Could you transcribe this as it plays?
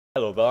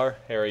Hello there,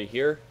 Harry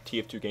here,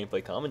 TF2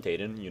 gameplay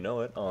commentating, you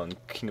know it, on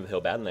King of the Hill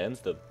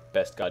Badlands, the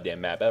best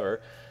goddamn map ever.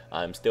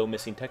 I'm still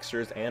missing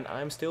textures, and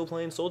I'm still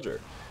playing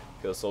Soldier,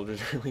 because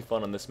Soldier's really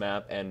fun on this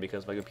map, and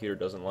because my computer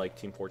doesn't like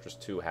Team Fortress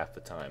 2 half the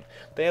time.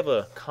 They have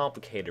a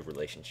complicated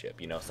relationship,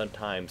 you know,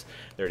 sometimes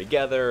they're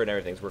together and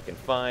everything's working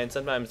fine,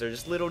 sometimes there's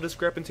just little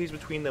discrepancies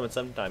between them, and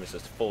sometimes it's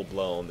just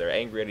full-blown. They're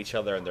angry at each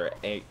other, and there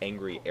are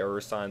angry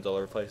error signs all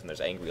over the place, and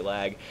there's angry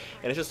lag,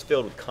 and it's just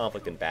filled with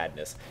conflict and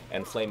badness,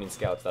 and flaming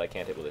scouts that I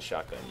can't hit with a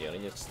shotgun, you know,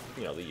 and it's,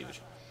 you know, the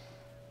huge.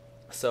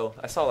 So,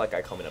 I saw that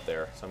guy coming up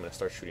there, so I'm going to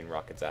start shooting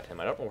rockets at him.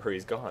 I don't know where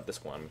he's gone at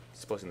this one. I'm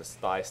supposing the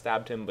spy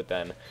stabbed him, but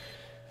then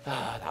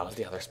that was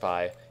the other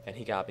spy, and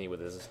he got me with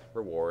his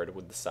reward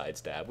with the side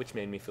stab, which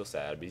made me feel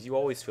sad, because you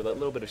always feel that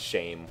little bit of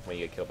shame when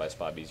you get killed by a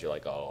spy, because you're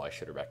like, oh, I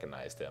should have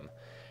recognized him.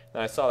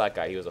 And I saw that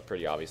guy, he was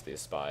pretty obviously a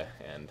spy,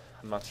 and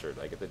I'm not sure,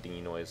 did I get the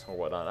dinghy noise or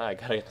whatnot? I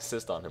got an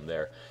assist on him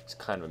there. It's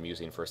kind of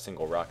amusing for a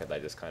single rocket that I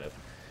just kind of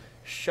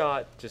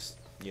shot, just,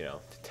 you know,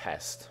 to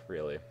test,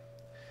 really.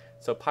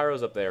 So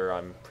Pyro's up there.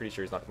 I'm pretty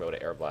sure he's not going to be able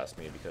to air blast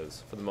me,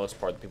 because for the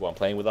most part, the people I'm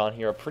playing with on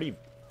here are pretty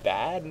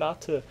bad,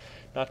 not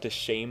to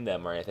shame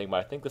them or anything, but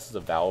I think this is a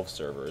Valve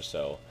server,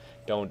 so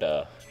don't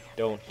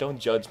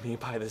judge me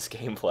by this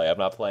gameplay. I'm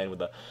not playing with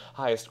the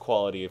highest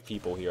quality of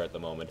people here at the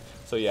moment.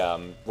 So yeah,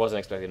 wasn't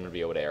expecting him to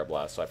be able to air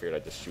blast, so I figured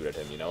I'd just shoot at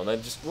him, you know. And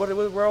then just where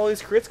are all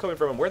these crits coming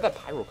from? And where'd that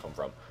pyro come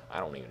from? I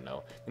don't even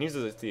know. And here's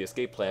the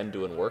escape plan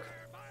doing work.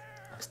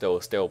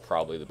 Still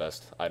probably the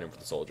best item for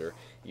the soldier,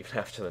 even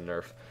after the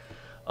nerf.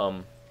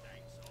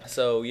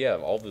 So yeah,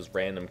 all those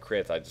random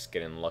crits, I just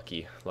get in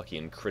lucky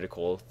and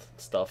critical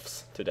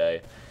stuffs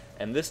today.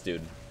 And this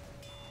dude,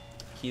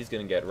 he's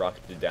gonna get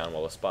rocketed down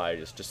while the spy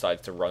just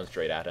decides to run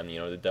straight at him. You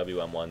know, the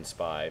WM1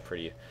 spy,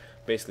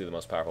 basically the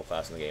most powerful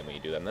class in the game when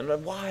you do that. And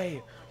then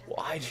why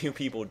do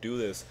people do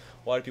this?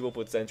 Why do people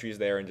put sentries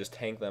there and just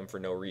tank them for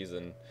no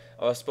reason?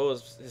 I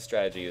suppose his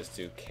strategy is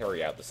to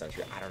carry out the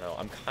sentry. I don't know.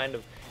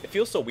 It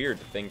feels so weird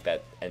to think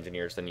that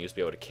engineers then used to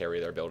be able to carry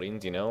their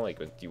buildings, you know? Like,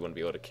 you wouldn't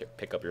be able to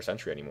pick up your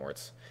sentry anymore.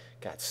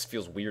 God, it just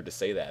feels weird to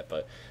say that,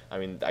 but, I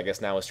mean, I guess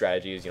now his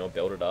strategy is, you know,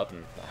 build it up,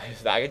 and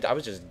I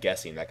was just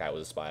guessing that guy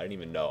was a spy. I didn't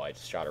even know. I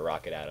just shot a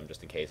rocket at him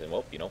just in case, and,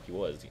 well, you know, he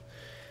was.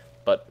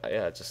 But,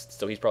 yeah,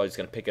 so he's probably just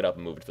going to pick it up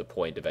and move it to the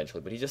point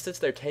eventually. But he just sits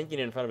there tanking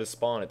it in front of his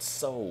spawn. It's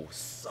so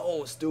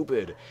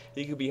stupid.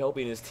 He could be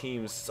helping his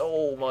team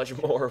so much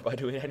more by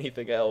doing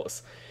anything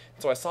else.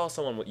 So I saw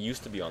someone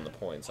used to be on the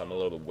point, so I'm a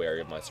little bit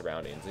wary of my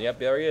surroundings. And yep,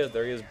 there he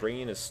is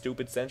bringing his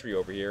stupid sentry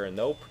over here, and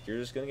nope, you're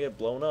just going to get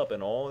blown up,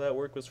 and all that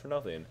work was for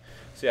nothing.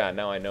 So yeah,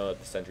 now I know that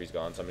the sentry's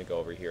gone, so I'm going to go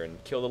over here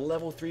and kill the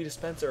level 3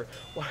 dispenser.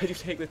 Why did you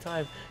take the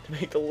time to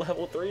make the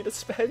level 3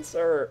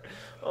 dispenser?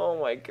 Oh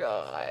my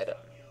god.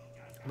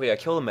 But yeah,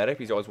 kill the medic,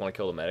 because you always want to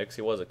kill the medics.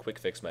 He was a quick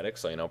fix medic,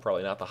 so, you know,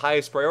 probably not the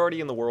highest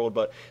priority in the world,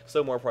 but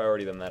still more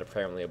priority than that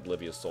apparently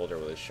oblivious soldier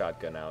with his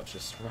shotgun out,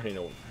 just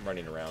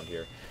running around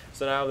here.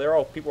 So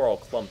now people are all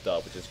clumped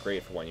up, which is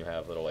great for when you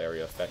have little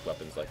area effect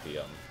weapons like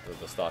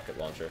the stocket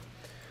launcher.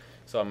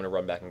 So I'm going to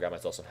run back and grab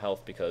myself some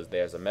health, because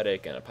there's a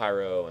medic and a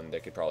pyro, and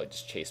they could probably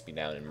just chase me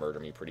down and murder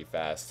me pretty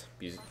fast.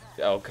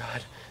 Oh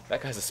god,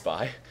 that guy's a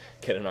spy.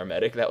 Getting our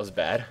medic, that was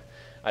bad.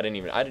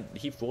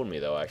 He fooled me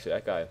though, actually.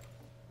 That guy,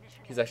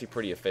 he's actually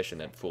pretty efficient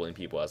at fooling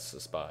people as a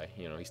spy.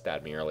 You know, he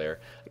stabbed me earlier.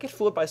 I get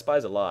fooled by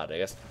spies a lot. I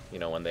guess, you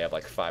know, when they have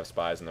like 5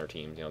 spies in their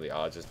team, you know, the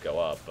odds just go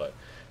up. But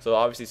so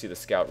obviously see the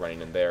scout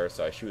running in there,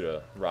 so I shoot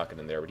a rocket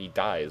in there, but he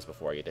dies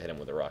before I get to hit him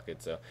with a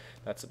rocket. So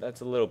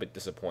that's a little bit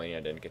disappointing.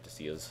 I didn't get to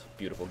see his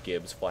beautiful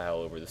gibs fly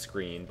all over the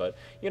screen. But,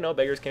 you know,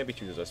 beggars can't be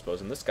choosers, I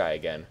suppose. And this guy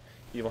again,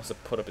 he wants to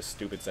put up his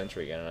stupid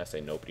sentry again, and I say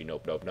nope,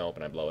 nope,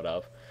 and I blow it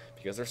up.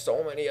 Because there's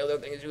so many other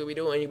things you could be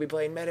doing. You could be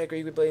playing medic, or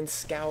you could be playing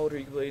scout, or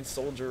you could be playing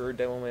soldier or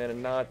demoman,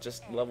 and not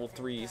just level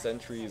 3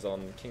 sentries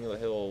on King of the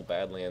Hill,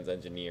 Badlands,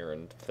 engineer,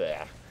 and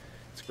bleh.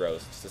 It's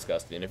gross. It's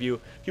disgusting. And if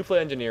you play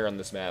engineer on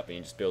this map and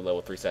you just build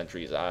level 3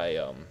 sentries, I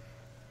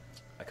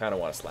kind of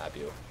want to slap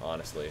you,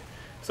 honestly.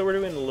 So we're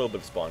doing a little bit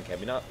of spawn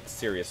camping, not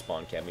serious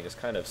spawn camping, just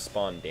kind of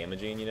spawn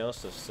damaging, you know,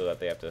 so that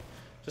they have to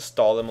just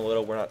stall them a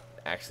little. We're not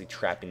actually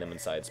trapping them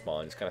inside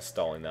spawn, just kind of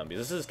stalling them,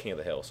 because this is King of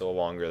the Hill, so the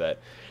longer that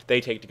they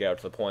take to get out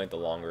to the point, the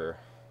longer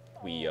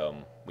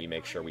we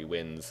make sure we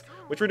wins,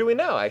 which we're doing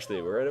now,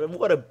 actually.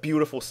 What a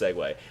beautiful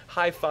segue.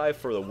 High five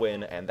for the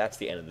win, and that's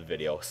the end of the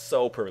video.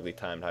 So perfectly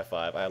timed high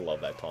five. I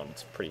love that tone.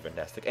 It's pretty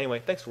fantastic.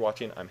 Anyway, thanks for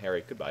watching. I'm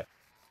Harry. Goodbye.